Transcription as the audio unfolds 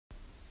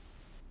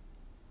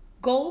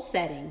Goal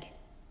setting.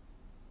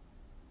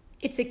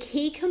 It's a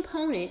key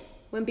component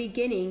when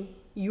beginning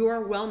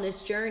your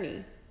wellness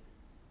journey.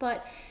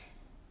 But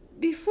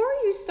before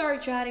you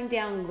start jotting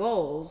down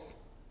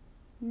goals,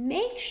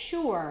 make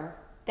sure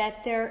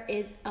that there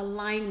is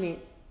alignment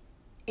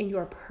in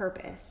your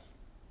purpose.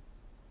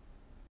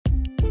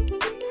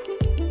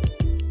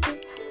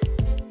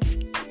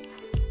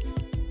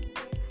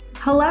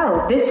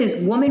 Hello, this is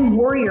Woman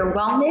Warrior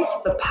Wellness,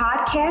 the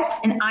podcast,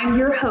 and I'm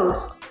your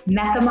host,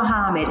 Mecca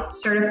Muhammad,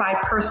 certified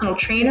personal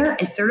trainer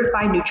and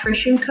certified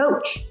nutrition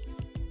coach.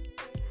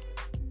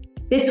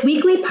 This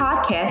weekly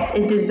podcast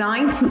is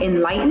designed to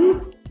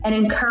enlighten and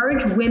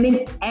encourage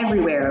women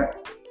everywhere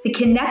to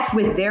connect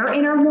with their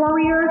inner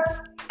warrior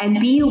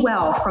and be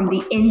well from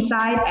the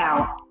inside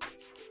out.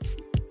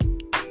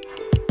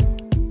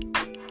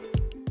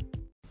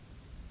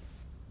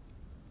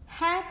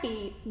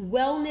 Happy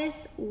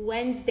Wellness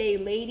Wednesday,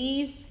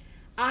 ladies.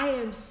 I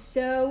am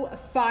so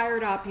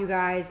fired up, you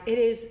guys. It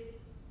is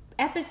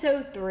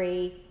episode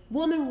 3,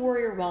 Woman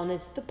Warrior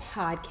Wellness, the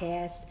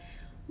podcast.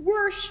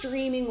 We're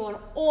streaming on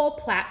all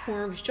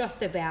platforms,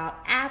 just about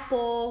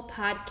Apple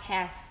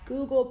Podcasts,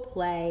 Google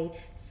Play,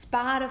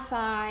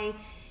 Spotify,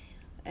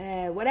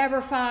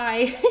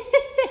 whatever-fi.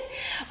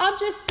 I'm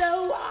just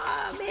so,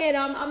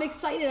 I'm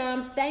excited.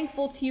 I'm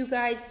thankful to you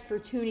guys for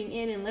tuning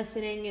in and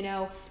listening. You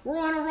know, we're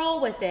on a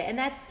roll with it.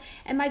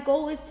 And my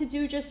goal is to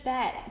do just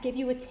that. Give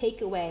you a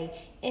takeaway,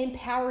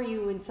 empower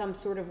you in some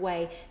sort of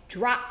way,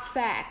 drop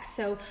facts.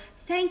 So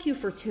thank you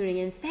for tuning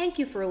in. Thank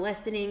you for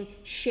listening,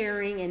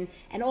 sharing,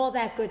 and all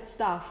that good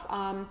stuff.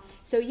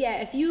 So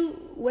yeah,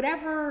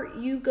 whatever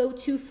you go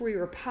to for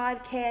your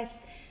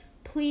podcast,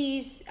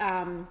 please,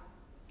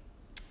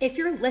 if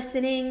you're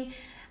listening,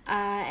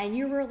 and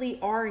you really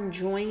are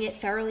enjoying it,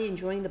 thoroughly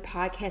enjoying the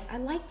podcast,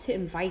 I'd like to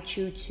invite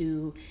you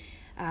to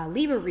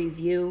leave a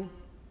review,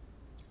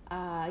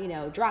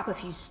 drop a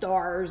few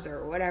stars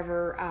or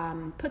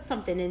whatever, put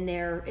something in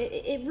there.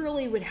 It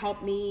really would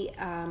help me,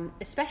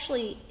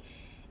 especially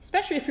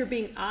if you're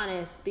being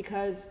honest,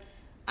 because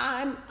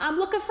I'm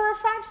looking for a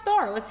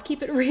 5-star. Let's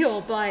keep it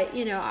real. But,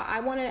 I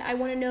want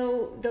to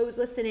know, those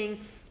listening,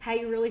 how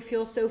you really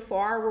feel so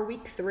far. We're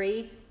week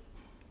 3.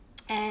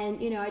 And,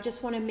 I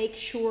just want to make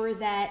sure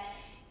that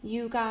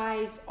you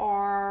guys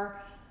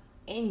are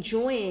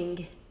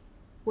enjoying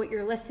what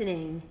you're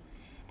listening.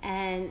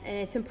 And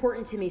it's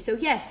important to me. So,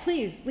 yes,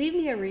 please leave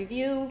me a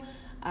review.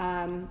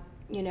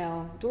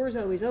 Door's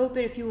always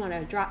open. If you want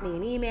to drop me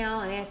an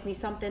email and ask me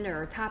something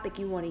or a topic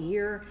you want to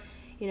hear,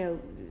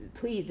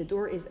 please, the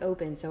door is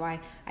open. So I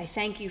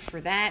thank you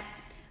for that.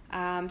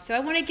 So I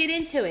want to get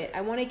into it.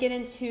 I want to get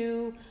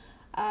into,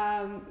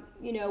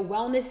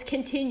 wellness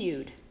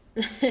continued.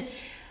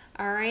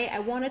 All right, I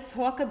want to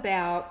talk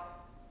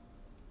about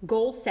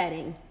goal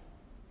setting.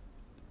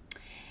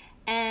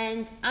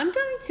 And I'm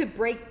going to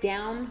break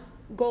down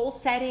goal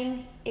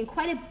setting in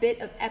quite a bit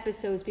of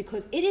episodes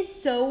because it is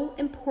so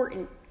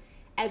important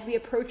as we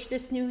approach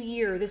this new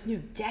year, this new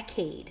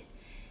decade,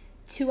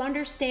 to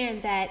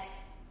understand that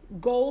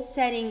goal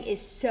setting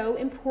is so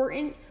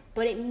important,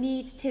 but it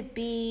needs to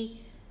be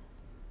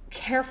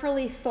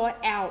carefully thought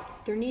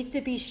out. There needs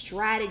to be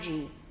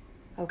strategy,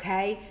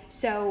 okay?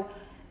 So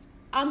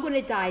I'm going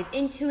to dive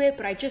into it,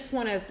 but I just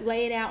want to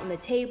lay it out on the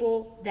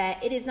table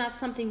that it is not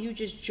something you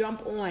just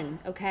jump on,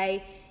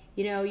 okay?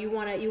 You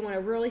want to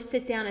really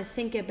sit down and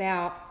think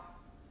about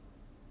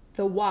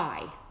the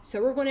why.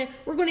 So we're going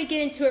to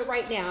get into it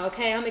right now,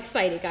 okay? I'm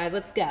excited, guys.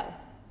 Let's go.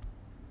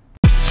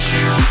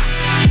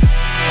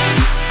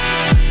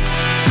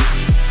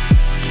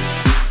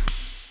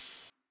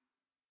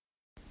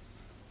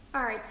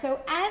 All right,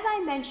 so as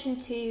I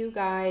mentioned to you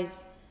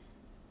guys,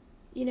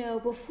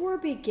 before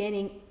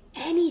beginning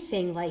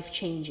anything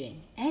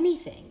life-changing,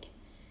 anything,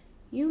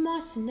 you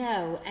must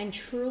know and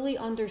truly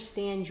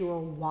understand your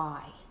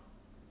why.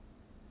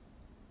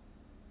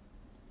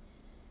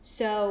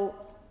 So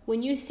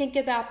when you think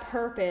about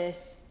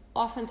purpose,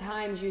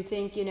 oftentimes you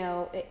think,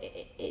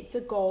 it's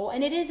a goal,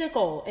 and it is a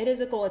goal. It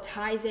is a goal. It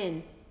ties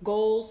in.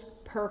 Goals,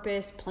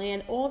 purpose,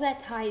 plan, all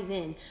that ties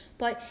in.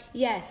 But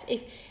yes,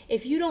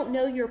 if you don't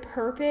know your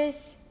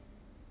purpose,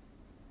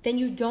 then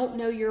you don't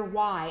know your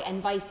why,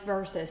 and vice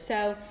versa.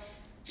 So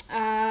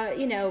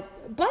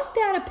bust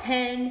out a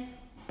pen,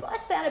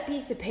 bust out a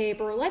piece of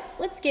paper.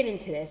 Let's get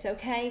into this,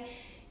 okay?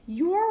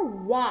 Your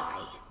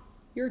why,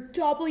 your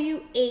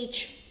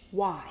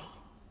WHY,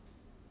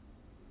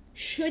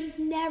 should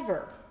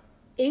never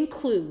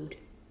include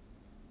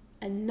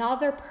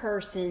another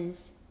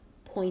person's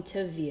point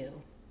of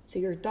view. So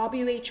your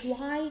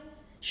WHY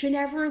should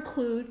never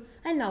include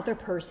another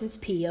person's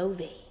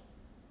POV.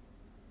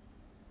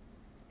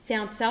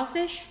 Sound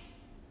selfish?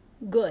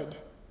 Good.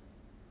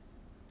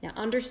 Now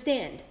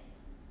understand,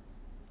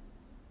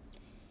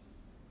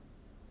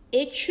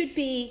 it should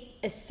be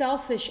a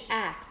selfish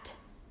act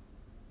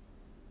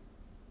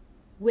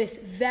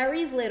with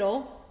very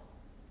little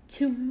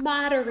to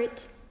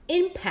moderate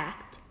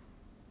impact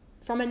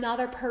from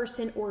another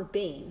person or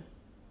being.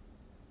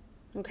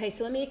 Okay,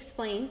 so let me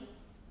explain.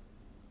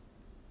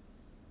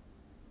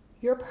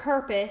 Your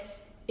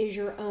purpose is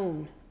your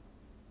own.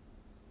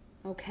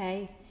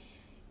 Okay?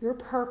 Your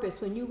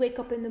purpose, when you wake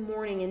up in the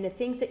morning and the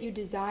things that you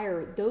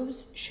desire,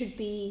 those should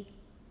be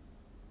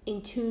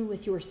in tune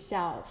with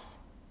yourself.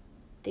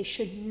 They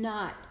should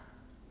not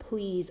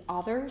please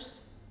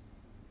others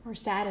or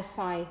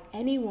satisfy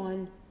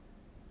anyone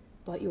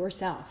but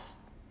yourself.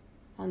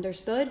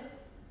 Understood?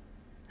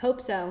 Hope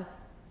so.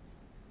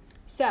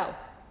 So,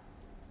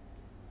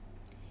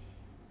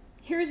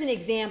 here's an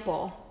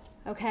example,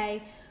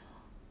 okay?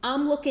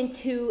 I'm looking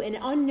to an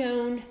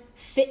unknown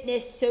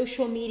fitness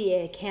social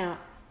media account,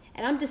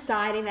 and I'm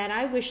deciding that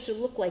I wish to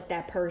look like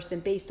that person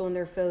based on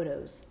their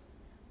photos.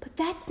 But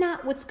that's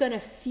not what's going to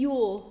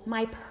fuel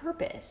my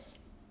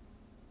purpose.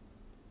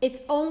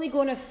 It's only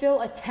going to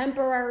fill a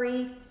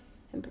temporary,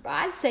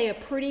 I'd say a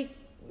pretty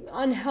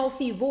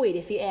unhealthy void,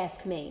 if you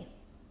ask me.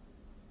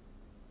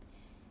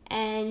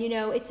 And,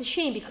 it's a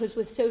shame because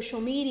with social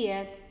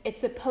media,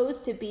 it's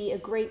supposed to be a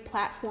great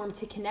platform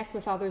to connect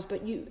with others.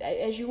 But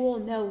as you all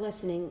know,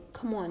 listening,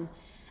 come on.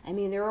 I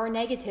mean, there are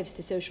negatives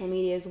to social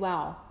media as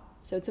well.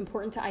 So it's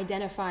important to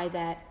identify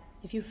that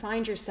if you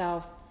find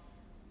yourself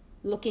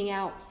looking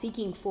out,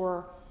 seeking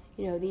for,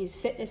 these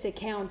fitness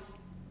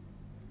accounts,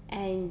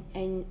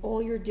 and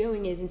all you're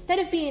doing is, instead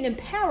of being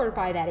empowered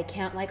by that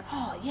account, like,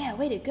 oh yeah,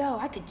 way to go,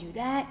 I could do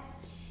that.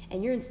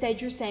 And you're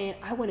saying,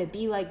 I want to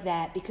be like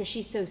that because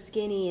she's so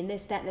skinny and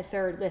this, that, and the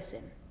third.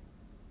 Listen,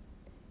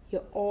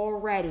 you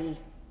already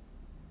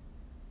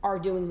are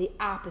doing the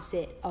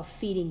opposite of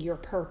feeding your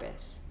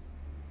purpose.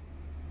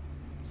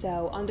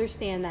 So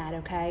understand that,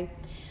 okay?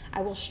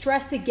 I will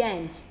stress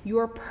again,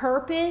 your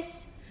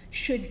purpose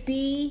should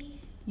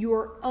be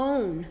your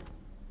own.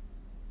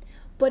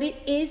 But it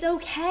is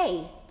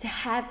okay to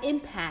have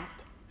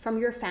impact from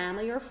your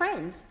family or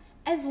friends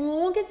as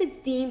long as it's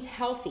deemed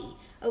healthy,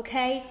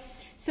 okay?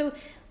 So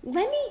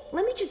let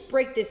me just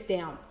break this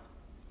down.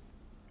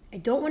 I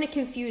don't want to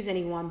confuse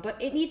anyone,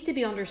 but it needs to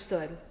be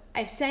understood.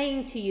 I'm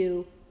saying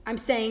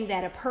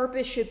that a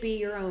purpose should be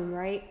your own,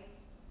 right?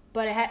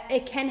 But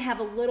it can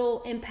have a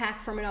little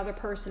impact from another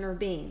person or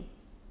being.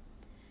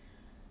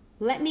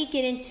 Let me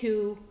get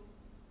into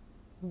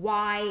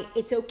why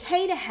it's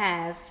okay to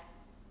have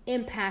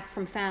impact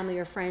from family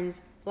or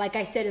friends, like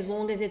I said, as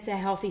long as it's a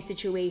healthy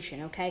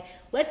situation, okay?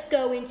 Let's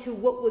go into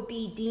what would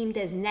be deemed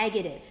as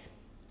negative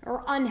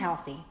or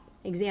unhealthy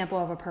example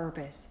of a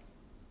purpose.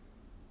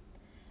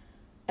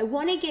 I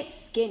want to get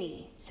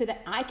skinny so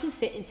that I can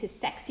fit into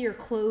sexier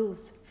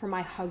clothes for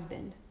my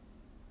husband.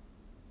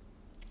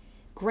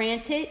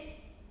 Granted,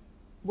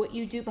 what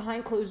you do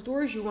behind closed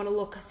doors, you want to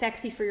look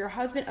sexy for your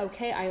husband.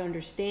 Okay, I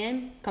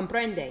understand.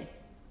 Comprende.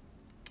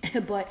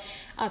 But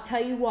I'll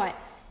tell you what,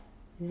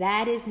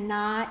 that is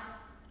not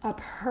a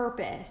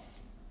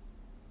purpose.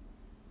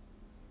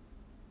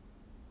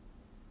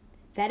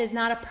 That is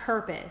not a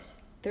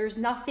purpose. There's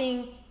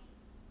nothing,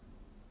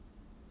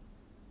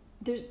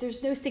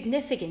 there's no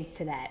significance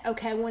to that.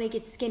 Okay, I want to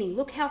get skinny.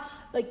 Look how,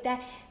 like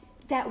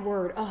that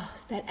word,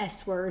 that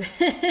S word,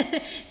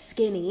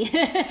 skinny.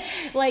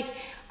 Like,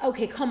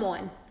 okay, come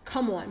on.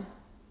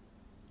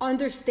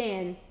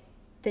 Understand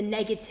the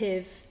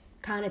negative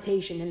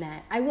connotation in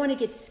that. I want to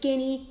get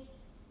skinny.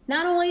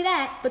 Not only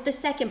that, but the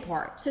second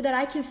part, so that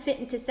I can fit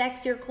into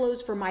sexier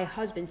clothes for my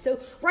husband. So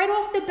right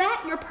off the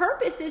bat, your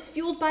purpose is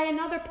fueled by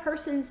another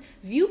person's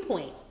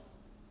viewpoint.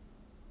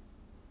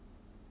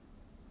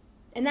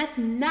 And that's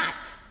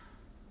not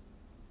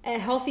a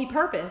healthy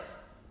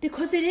purpose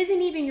because it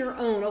isn't even your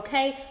own,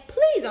 okay?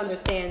 Please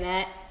understand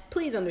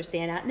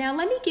that. Now,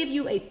 let me give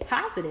you a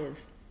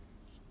positive,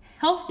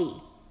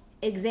 healthy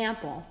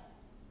example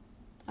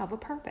of a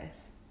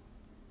purpose.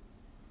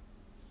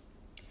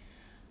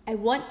 I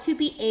want to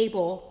be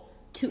able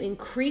to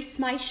increase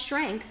my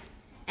strength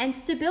and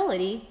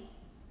stability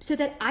so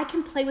that I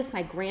can play with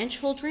my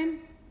grandchildren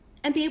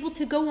and be able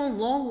to go on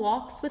long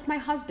walks with my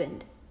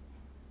husband.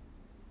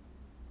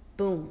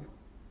 Boom.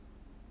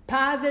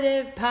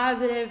 Positive,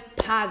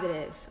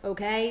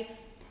 okay?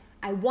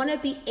 I want to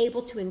be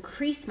able to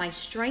increase my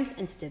strength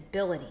and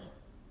stability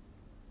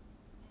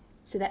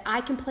so that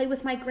I can play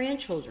with my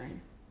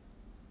grandchildren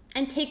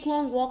and take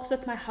long walks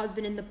with my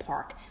husband in the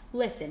park.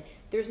 Listen,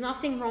 there's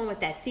nothing wrong with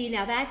that. See,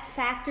 now that's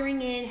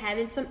factoring in,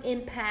 having some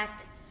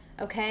impact,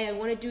 okay? I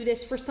want to do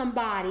this for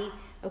somebody,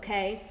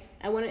 okay?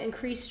 I want to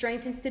increase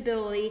strength and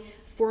stability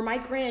for my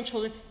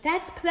grandchildren.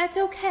 That's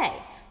okay.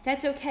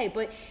 That's okay,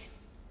 but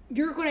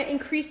you're going to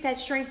increase that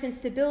strength and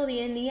stability.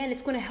 In the end,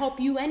 it's going to help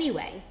you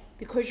anyway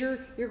because you're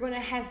going to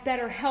have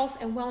better health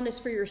and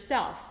wellness for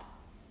yourself.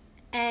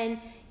 And,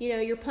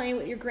 you're playing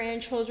with your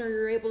grandchildren, or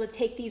you're able to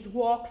take these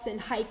walks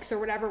and hikes or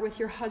whatever with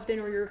your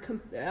husband or your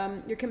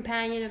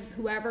companion, or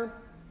whoever.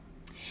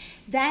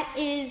 That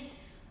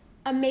is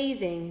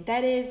amazing.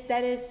 That is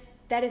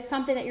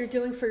something that you're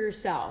doing for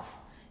yourself.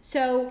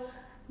 So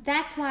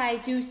that's why I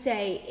do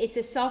say it's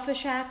a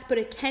selfish act, but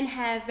it can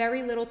have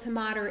very little to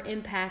moderate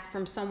impact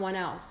from someone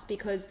else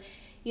because,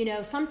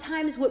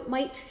 sometimes what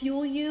might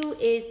fuel you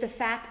is the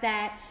fact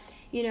that,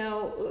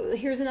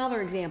 here's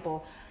another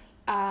example.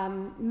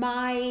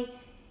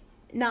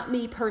 not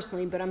me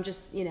personally, but I'm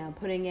just,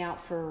 putting out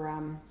for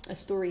a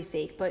story's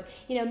sake. But,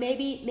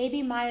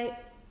 maybe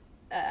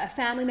a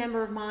family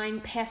member of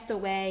mine passed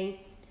away,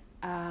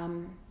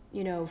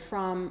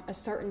 from a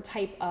certain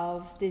type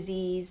of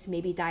disease,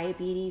 maybe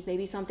diabetes,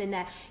 maybe something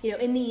that,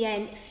 in the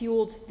end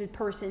fueled the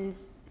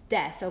person's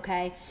death,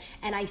 okay?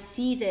 And I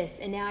see this,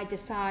 and now I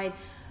decide,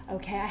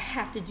 okay, I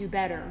have to do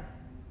better.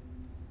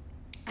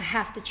 I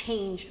have to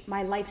change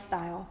my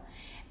lifestyle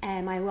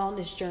and my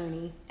wellness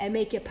journey and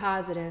make it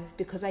positive,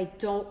 because I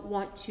don't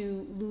want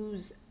to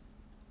lose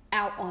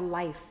out on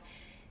life.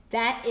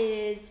 That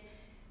is,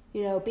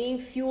 being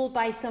fueled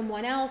by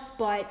someone else,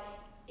 but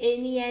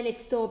in the end,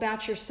 it's still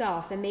about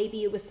yourself. And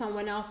maybe it was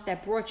someone else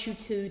that brought you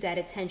to that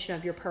attention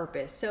of your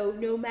purpose. So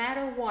no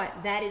matter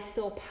what, that is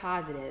still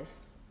positive.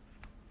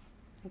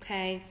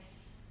 Okay?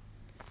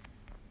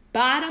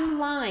 Bottom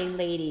line,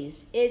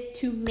 ladies, is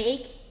to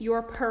make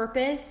your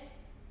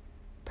purpose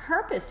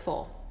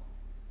purposeful.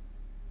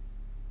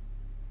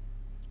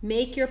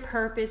 Make your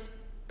purpose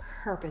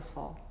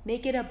purposeful.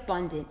 Make it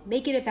abundant.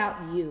 Make it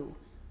about you.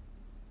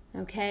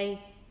 Okay?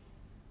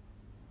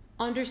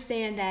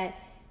 Understand that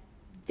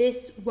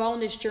this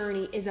wellness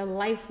journey is a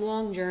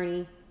lifelong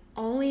journey,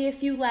 only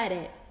if you let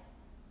it,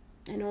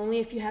 and only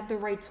if you have the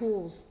right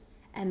tools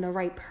and the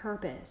right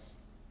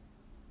purpose.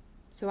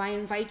 So I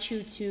invite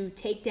you to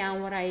take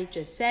down what I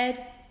just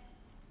said.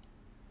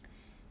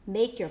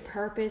 Make your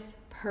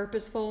purpose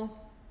purposeful.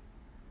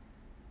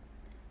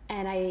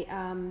 And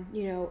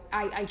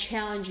I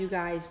challenge you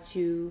guys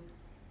to,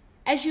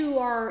 as you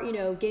are,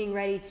 getting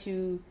ready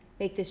to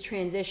make this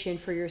transition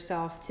for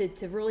yourself,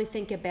 to really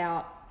think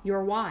about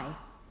your why.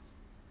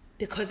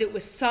 Because it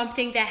was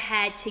something that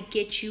had to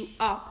get you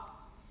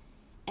up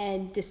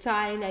and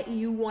deciding that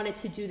you wanted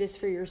to do this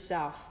for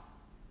yourself.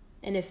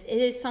 And if it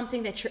is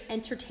something that you're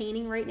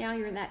entertaining right now,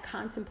 you're in that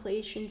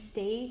contemplation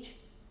stage,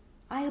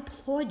 I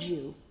applaud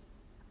you.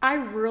 I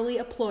really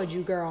applaud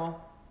you,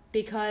 girl,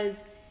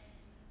 because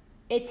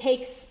it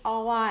takes a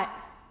lot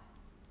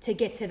to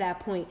get to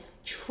that point.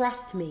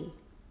 Trust me.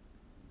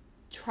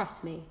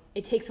 Trust me.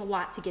 It takes a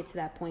lot to get to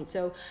that point.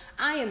 So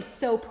I am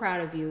so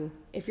proud of you.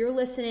 If you're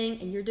listening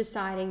and you're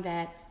deciding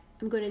that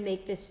I'm going to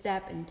make this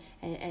step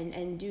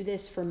and do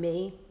this for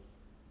me,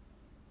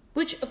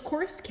 which of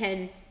course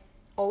can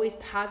always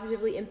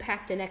positively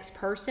impact the next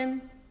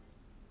person,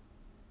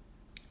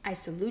 I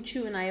salute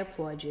you and I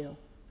applaud you.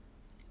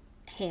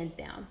 Hands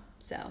down.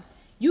 So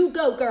you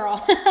go,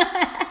 girl.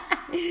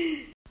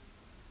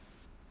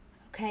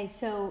 Okay,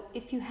 so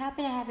if you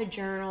happen to have a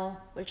journal,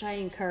 which I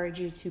encourage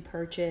you to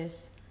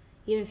purchase,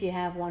 even if you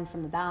have one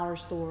from the dollar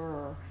store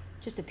or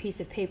just a piece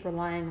of paper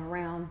lying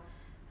around,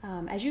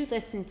 as you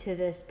listen to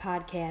this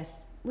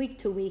podcast week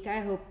to week,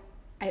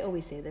 I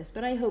always say this,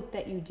 but I hope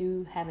that you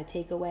do have a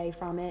takeaway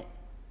from it,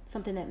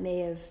 something that may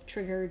have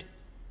triggered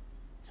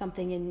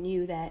something in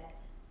you that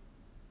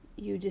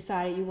you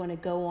decided you want to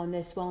go on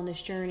this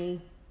wellness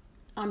journey.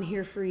 I'm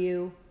here for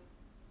you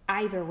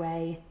either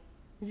way,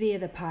 via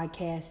the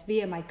podcast,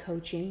 via my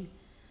coaching.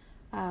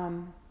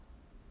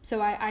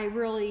 So I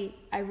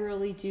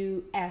really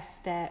do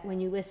ask that when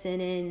you listen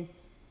in,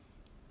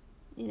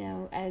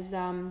 as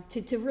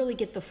to really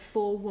get the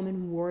full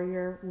woman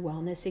warrior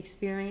wellness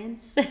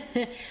experience,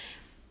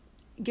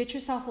 get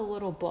yourself a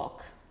little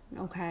book,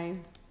 okay?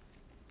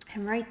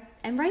 And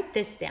write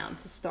this down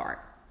to start.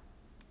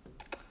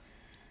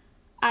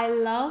 I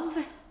love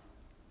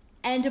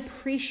and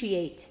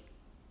appreciate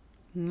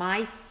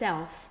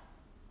myself,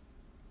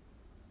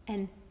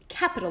 and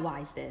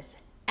capitalize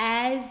this,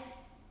 as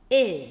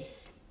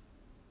is,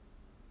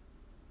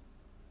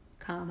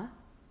 comma,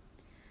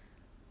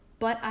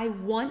 but I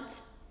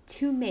want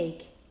to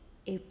make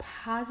a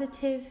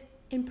positive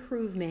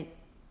improvement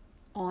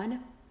on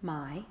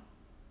my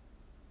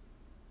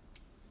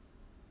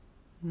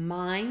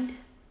mind,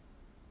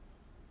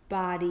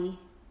 body,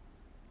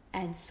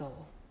 and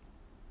soul.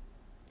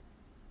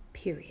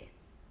 Period.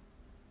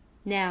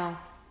 Now,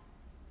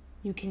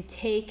 you can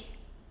take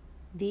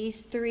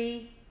these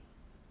 3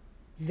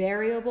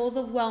 variables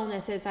of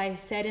wellness, as I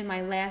said in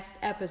my last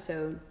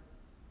episode.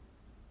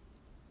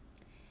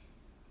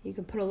 You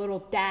can put a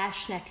little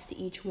dash next to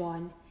each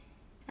one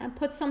and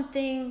put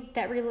something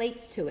that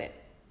relates to it,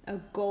 a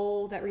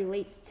goal that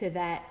relates to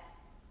that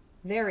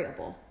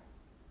variable.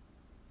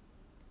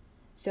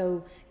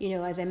 So,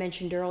 as I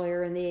mentioned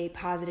earlier in the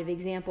positive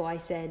example, I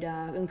said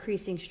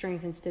increasing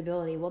strength and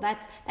stability. Well,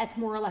 that's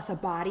more or less a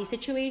body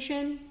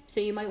situation. So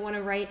you might want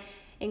to write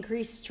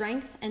increased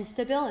strength and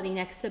stability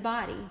next to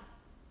body.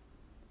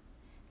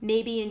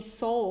 Maybe in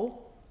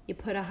soul, you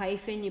put a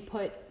hyphen, you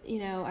put,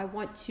 I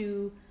want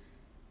to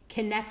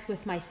connect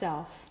with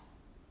myself.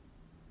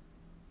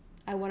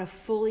 I want to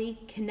fully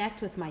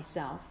connect with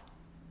myself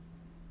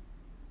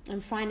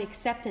and find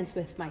acceptance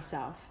with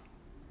myself.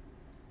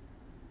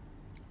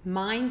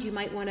 Mind, you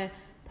might want to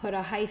put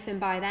a hyphen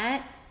by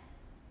that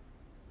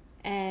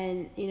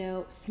and,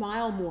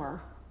 smile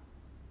more,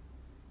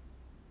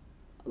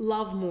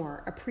 love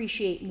more,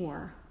 appreciate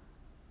more.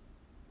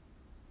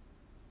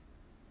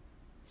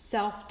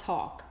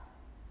 Self-talk,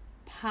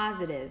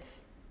 positive,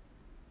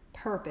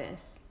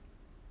 purpose.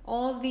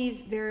 All of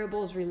these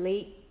variables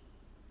relate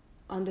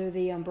under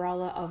the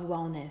umbrella of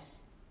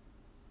wellness.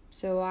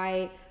 So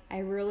I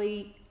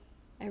really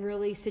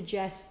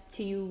suggest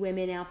to you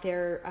women out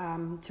there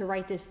to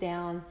write this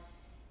down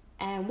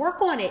and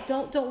work on it.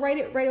 Don't write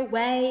it right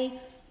away.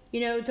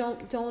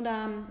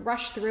 Don't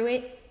rush through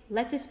it.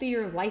 Let this be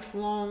your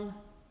lifelong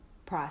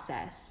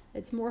process.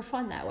 It's more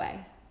fun that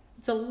way.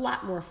 It's a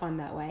lot more fun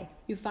that way.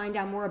 You find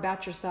out more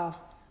about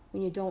yourself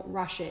when you don't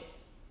rush it.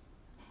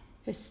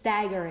 Just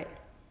stagger it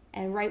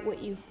and write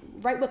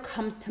what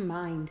comes to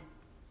mind.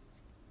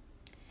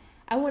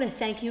 I want to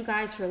thank you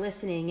guys for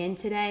listening in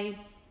today.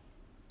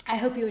 I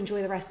hope you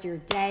enjoy the rest of your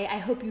day. I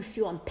hope you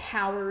feel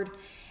empowered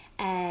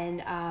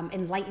and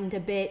enlightened a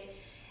bit.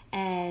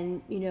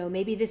 And,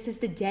 maybe this is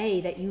the day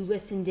that you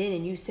listened in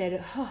and you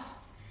said,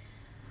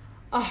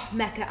 oh,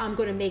 Mecca, I'm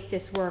going to make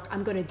this work.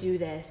 I'm going to do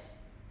this.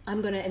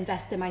 I'm going to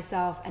invest in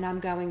myself and I'm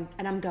going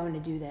to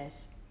do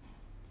this.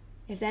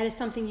 If that is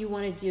something you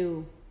want to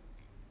do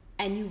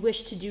and you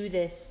wish to do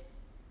this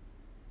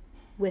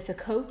with a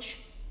coach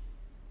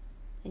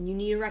and you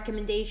need a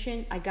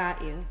recommendation, I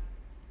got you.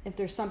 If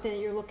there's something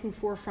that you're looking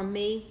for from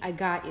me, I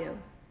got you.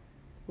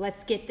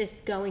 Let's get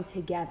this going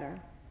together.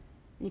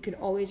 You can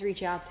always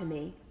reach out to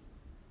me.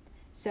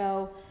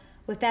 So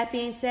with that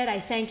being said, I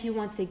thank you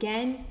once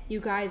again. You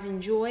guys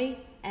enjoy,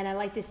 and I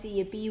like to see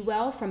you be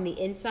well from the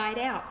inside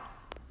out.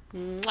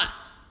 Mwah.